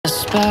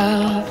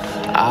spell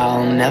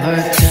I'll never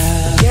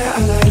tell. Yeah, I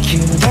like you,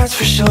 that's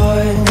for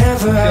sure.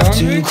 Never have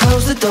to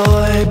close the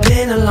door.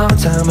 Been a long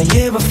time, a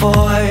year before,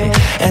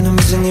 and I'm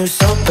missing you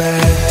so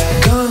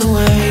bad. Gone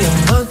away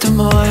a month or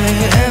more.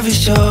 Every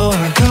show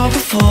I go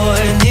before,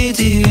 need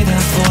to hear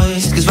that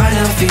voice, cause right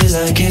now feels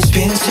like it's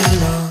been too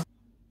long.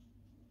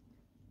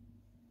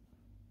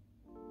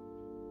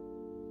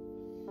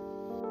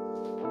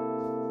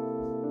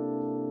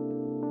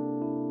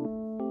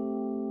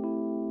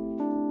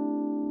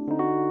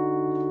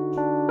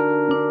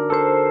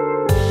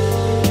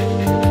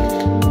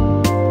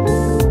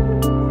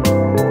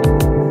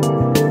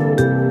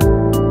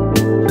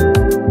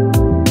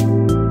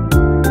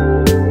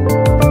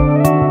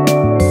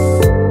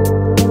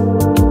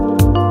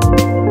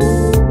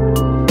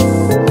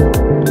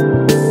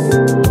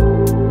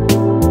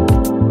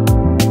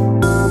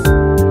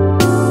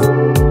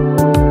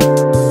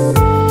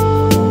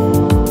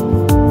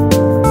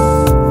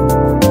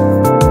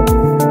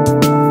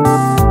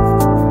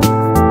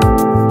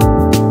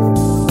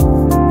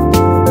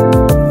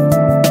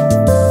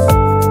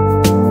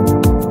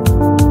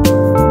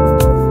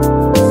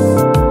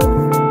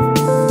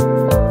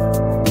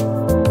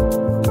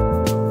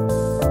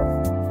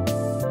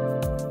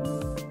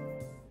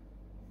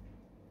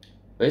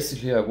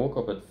 Basically, I woke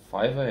up at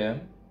 5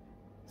 AM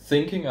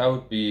thinking I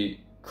would be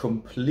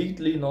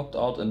completely knocked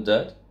out and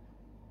dead,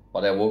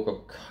 but I woke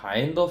up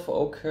kind of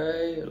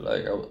okay.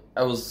 Like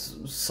I was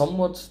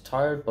somewhat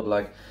tired, but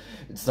like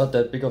it's not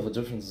that big of a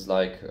difference. It's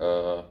like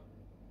 2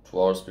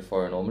 hours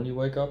before I normally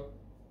wake up,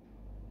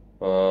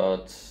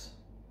 but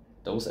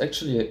that was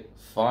actually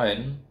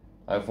fine.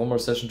 I have one more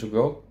session to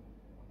go.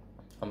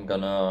 I'm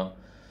gonna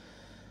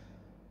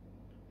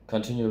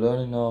continue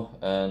learning now,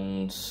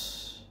 and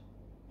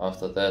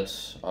after that,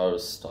 I'll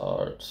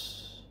start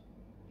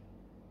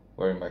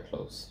wearing my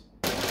clothes.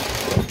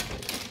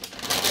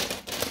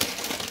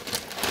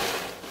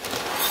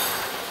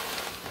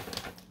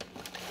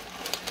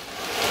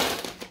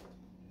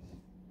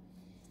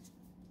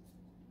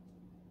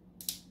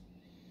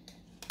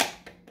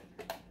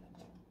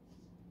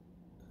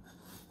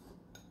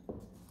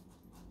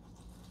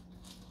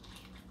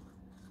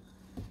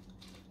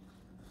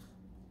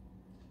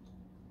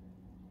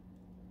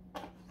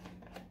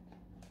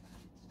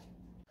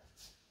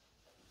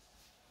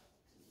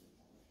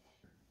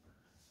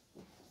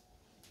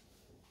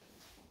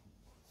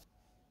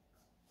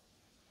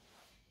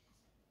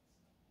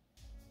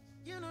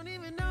 You don't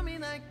even know me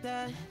like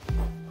that.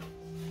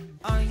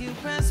 Are you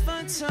pressed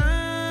for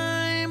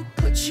time?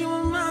 Put you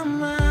in my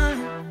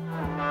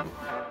mind.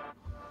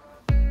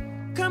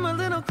 Come a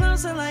little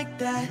closer like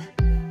that.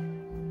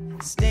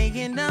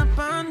 Staying up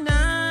all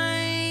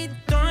night,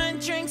 throwing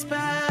drinks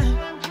back.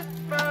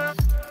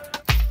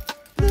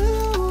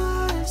 Blue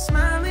eyes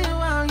smiling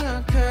while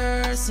you're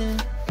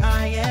cursing.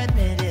 I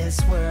admit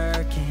it's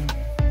working.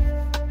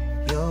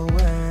 You're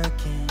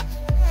working.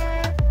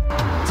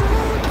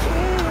 Don't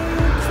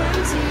care,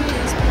 crazy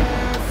is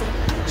perfect.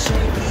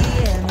 Shaky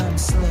and I'm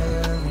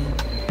slurring.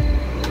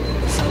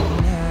 So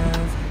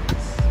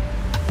nervous.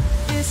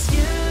 It's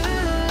you.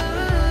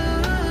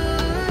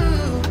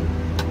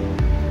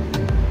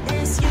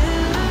 It's you.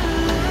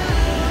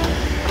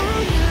 Oh,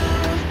 you.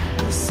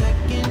 The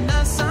second I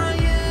saw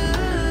you,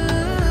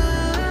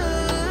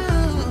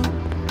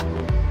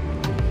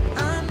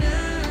 I'm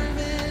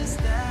nervous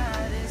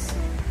that it's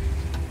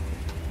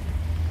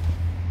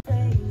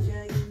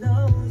stranger. You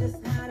know just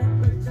how to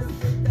put just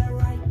with the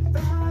right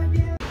vibe.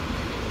 Yeah.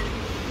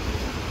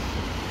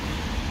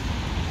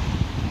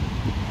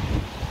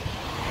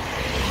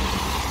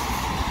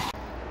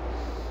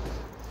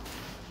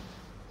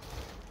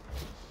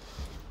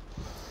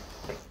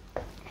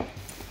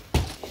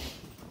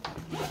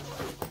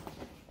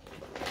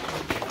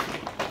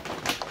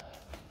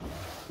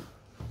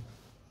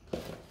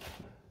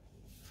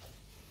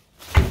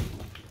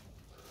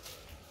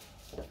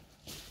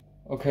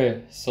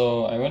 Okay,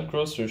 so I went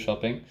grocery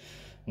shopping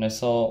and I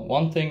saw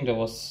one thing that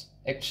was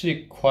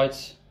actually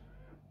quite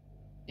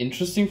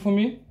interesting for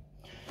me,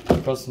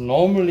 because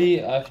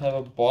normally I've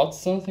never bought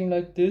something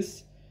like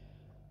this.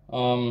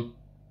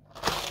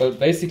 But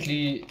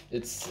basically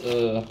it's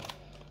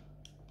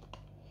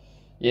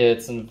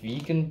it's a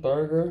vegan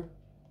burger.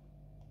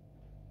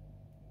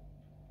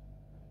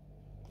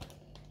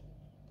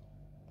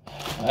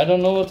 I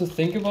don't know what to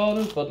think about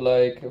it, but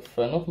like a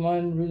friend of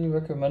mine really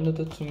recommended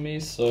it to me,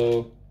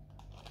 so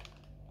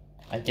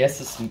I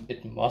guess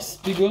it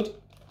must be good.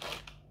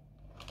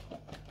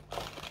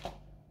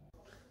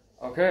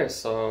 Okay,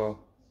 so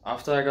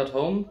after I got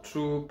home,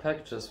 2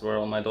 packages were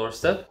on my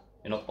doorstep.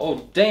 You know,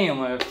 oh damn,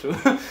 I have to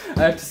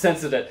I have to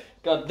censor that.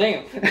 God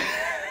damn.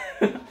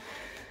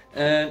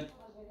 And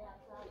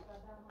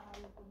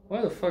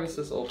why the fuck is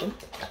this open?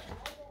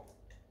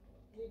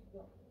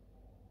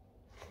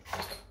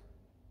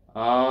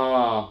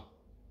 Ah.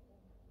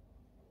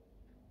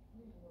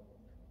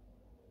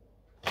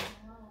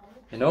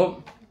 You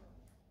know,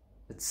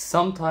 it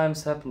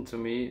sometimes happened to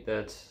me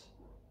that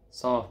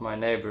some of my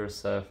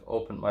neighbors have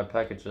opened my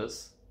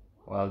packages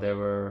while they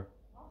were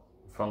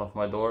front of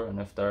my door, and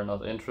if they're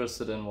not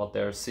interested in what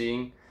they're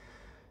seeing,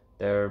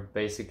 they're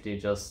basically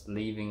just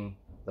leaving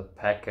the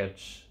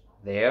package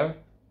there.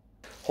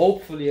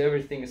 Hopefully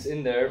everything is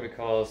in there,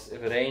 because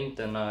if it ain't,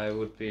 then I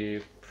would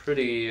be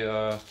pretty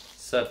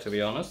sad, to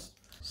be honest.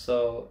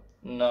 So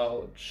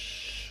now it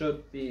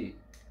should be,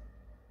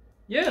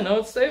 yeah, now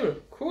it's stable.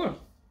 Cool,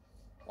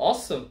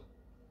 awesome.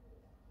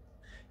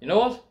 You know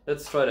what,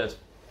 let's try that.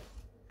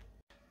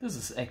 This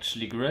is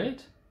actually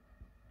great.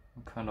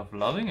 I'm kind of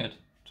loving it,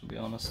 to be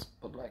honest,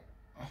 but like,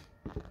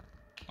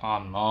 oh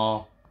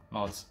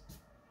no, it's,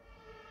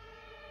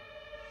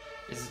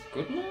 is it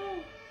good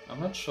now? I'm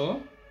not sure.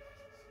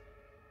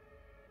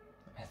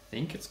 I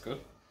think it's good.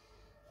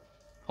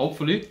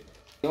 Hopefully.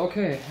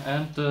 Okay,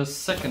 and the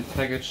second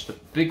package, the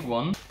big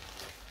one.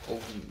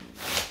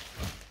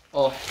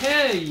 Oh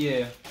hell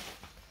yeah!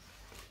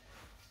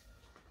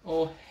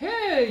 Oh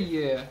hell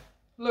yeah!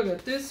 Look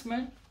at this,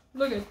 man.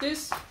 Look at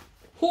this.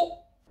 Ho!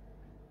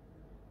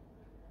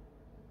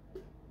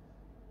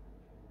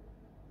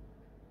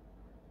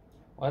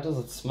 Why does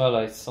it smell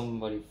like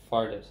somebody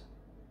farted?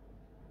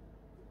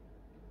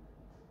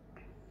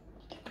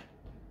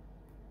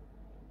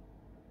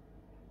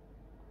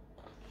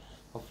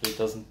 Hopefully it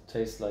doesn't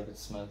taste like it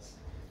smells.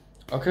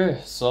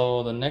 Okay,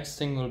 so the next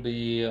thing will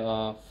be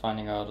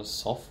finding out a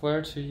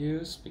software to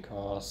use,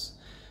 because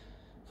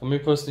for me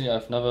personally,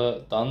 I've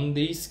never done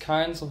these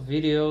kinds of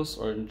videos,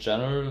 or in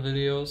general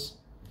videos,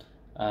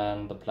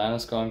 and the plan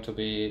is going to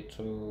be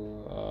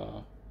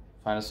to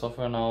find a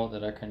software now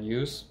that I can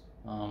use.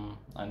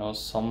 I know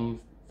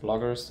some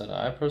vloggers that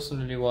I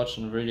personally watch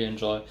and really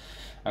enjoy.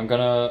 I'm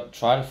gonna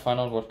try to find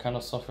out what kind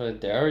of software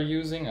they're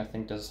using. I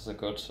think this is a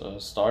good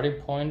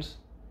starting point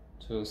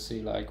to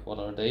see like what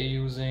are they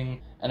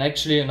using. And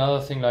actually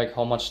another thing, like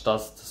how much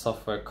does the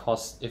software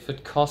cost? If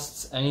it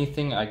costs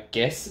anything, I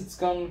guess it's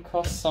gonna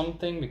cost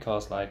something,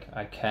 because like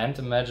I can't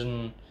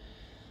imagine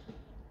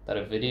that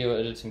a video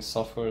editing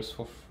software is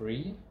for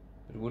free.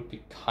 It would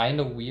be kind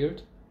of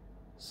weird.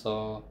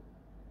 So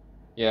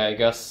yeah, I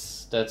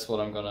guess that's what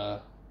I'm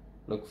gonna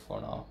look for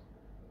now.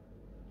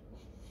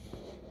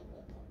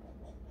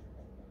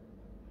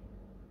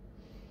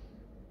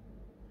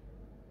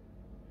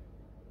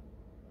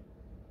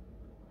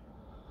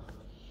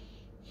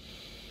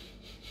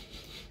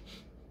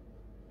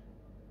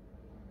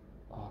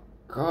 Oh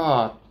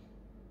God.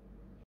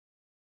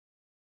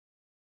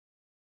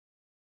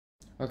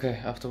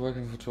 Okay, after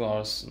working for 2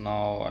 hours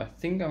now, I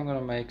think I'm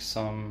gonna make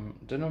some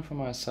dinner for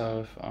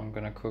myself. I'm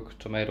gonna cook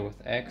tomato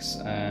with eggs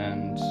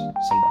and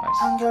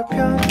some rice.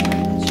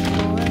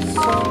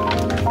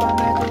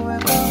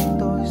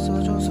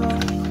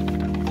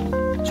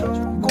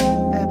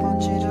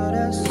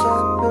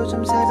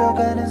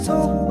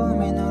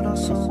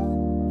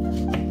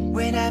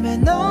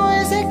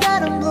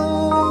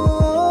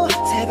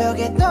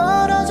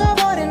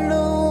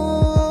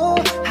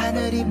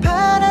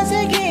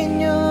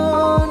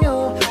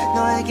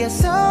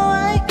 So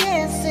I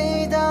can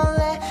see the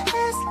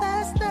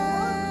last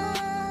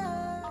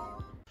night.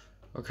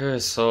 Okay,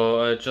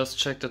 so I just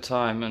checked the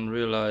time and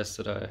realized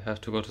that I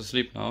have to go to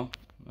sleep now.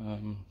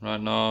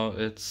 Right now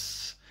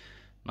it's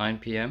 9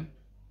 p.m.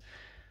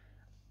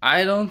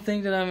 I don't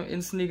think that I'm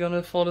instantly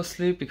gonna fall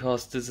asleep,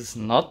 because this is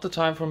not the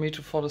time for me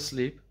to fall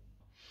asleep.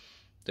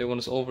 Day one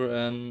is over,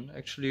 and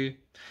actually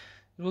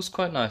it was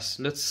quite nice.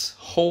 Let's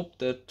hope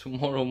that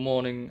tomorrow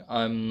morning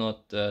I'm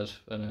not dead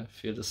and I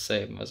feel the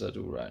same as I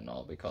do right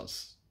now,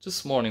 because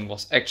this morning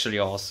was actually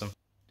awesome.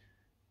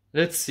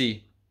 Let's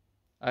see.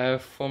 I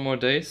have 4 more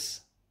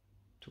days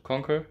to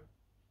conquer,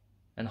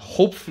 and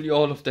hopefully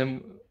all of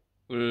them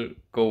will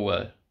go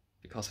well,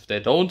 because if they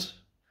don't,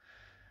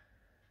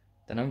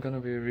 then I'm gonna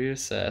be real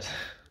sad.